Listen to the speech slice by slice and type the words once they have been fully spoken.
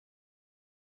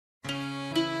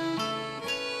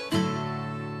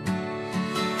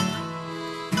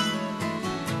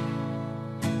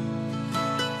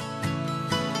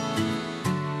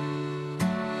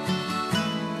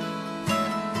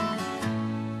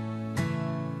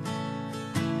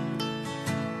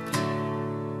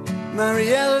My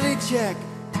reality check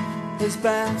is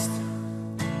bounced.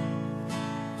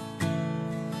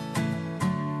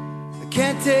 I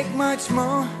can't take much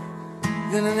more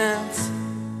than an ounce.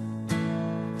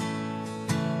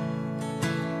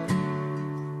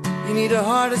 You need a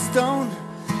heart of stone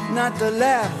not to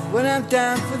laugh when I'm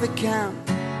down for the count.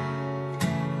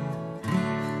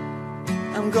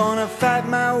 I'm gonna fight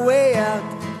my way out.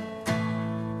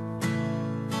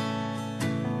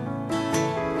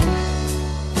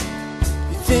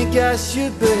 You think I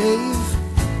should behave?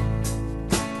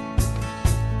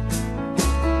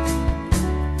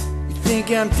 You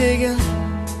think I'm digging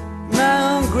my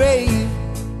own grave?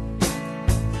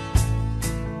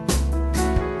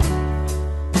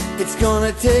 It's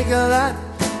gonna take a lot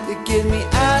to get me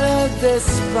out of this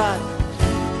spot.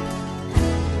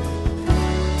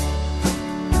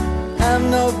 I'm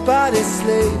nobody's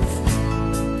slave.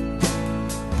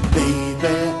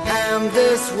 Baby, I'm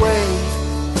this way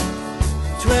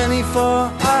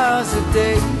 24 hours a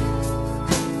day,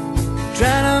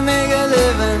 trying to make a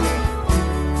living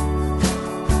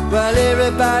while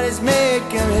everybody's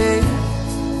making hay.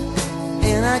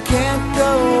 And I can't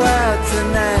go out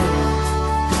tonight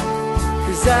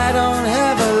 'cause I don't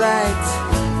have a light.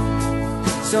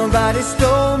 Somebody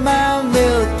stole my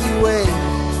Milky Way,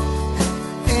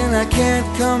 and I can't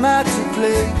come out to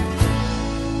play.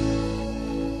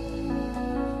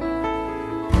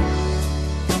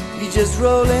 You just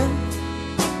roll in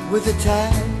with the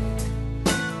tide,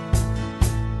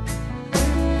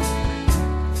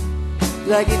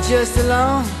 like you're just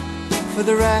along for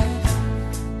the ride.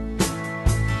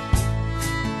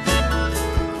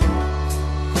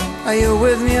 Are you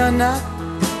with me or not?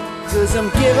 'Cause I'm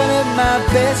giving it my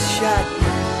best shot.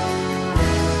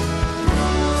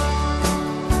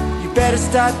 Better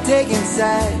start taking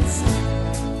sides.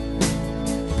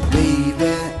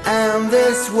 Baby, I'm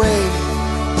this way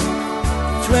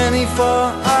 24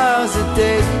 hours a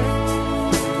day,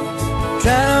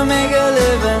 trying to make a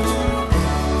living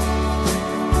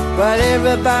while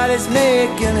everybody's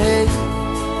making hay.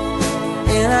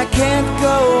 And I can't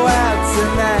go out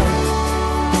tonight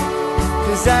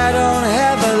 'cause I don't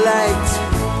have a light.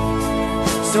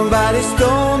 Somebody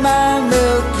stole my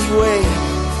Milky Way,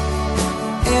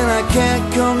 and I can't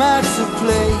come out to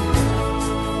play.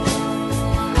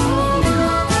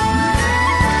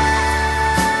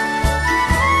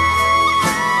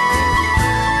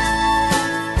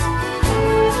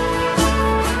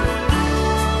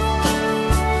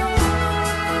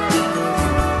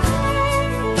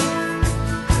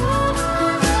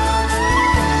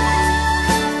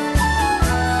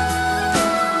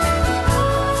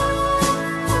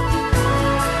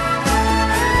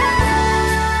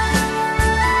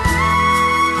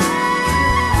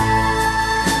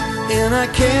 And I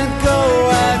can't go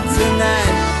out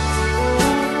tonight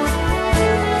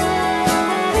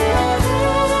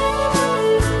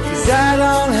 'cause I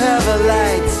don't have a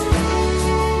light.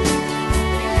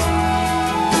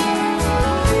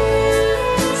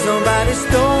 Somebody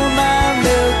stole my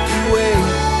Milky Way,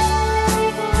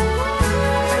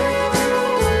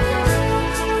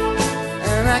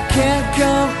 and I can't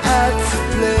come out to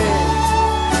play.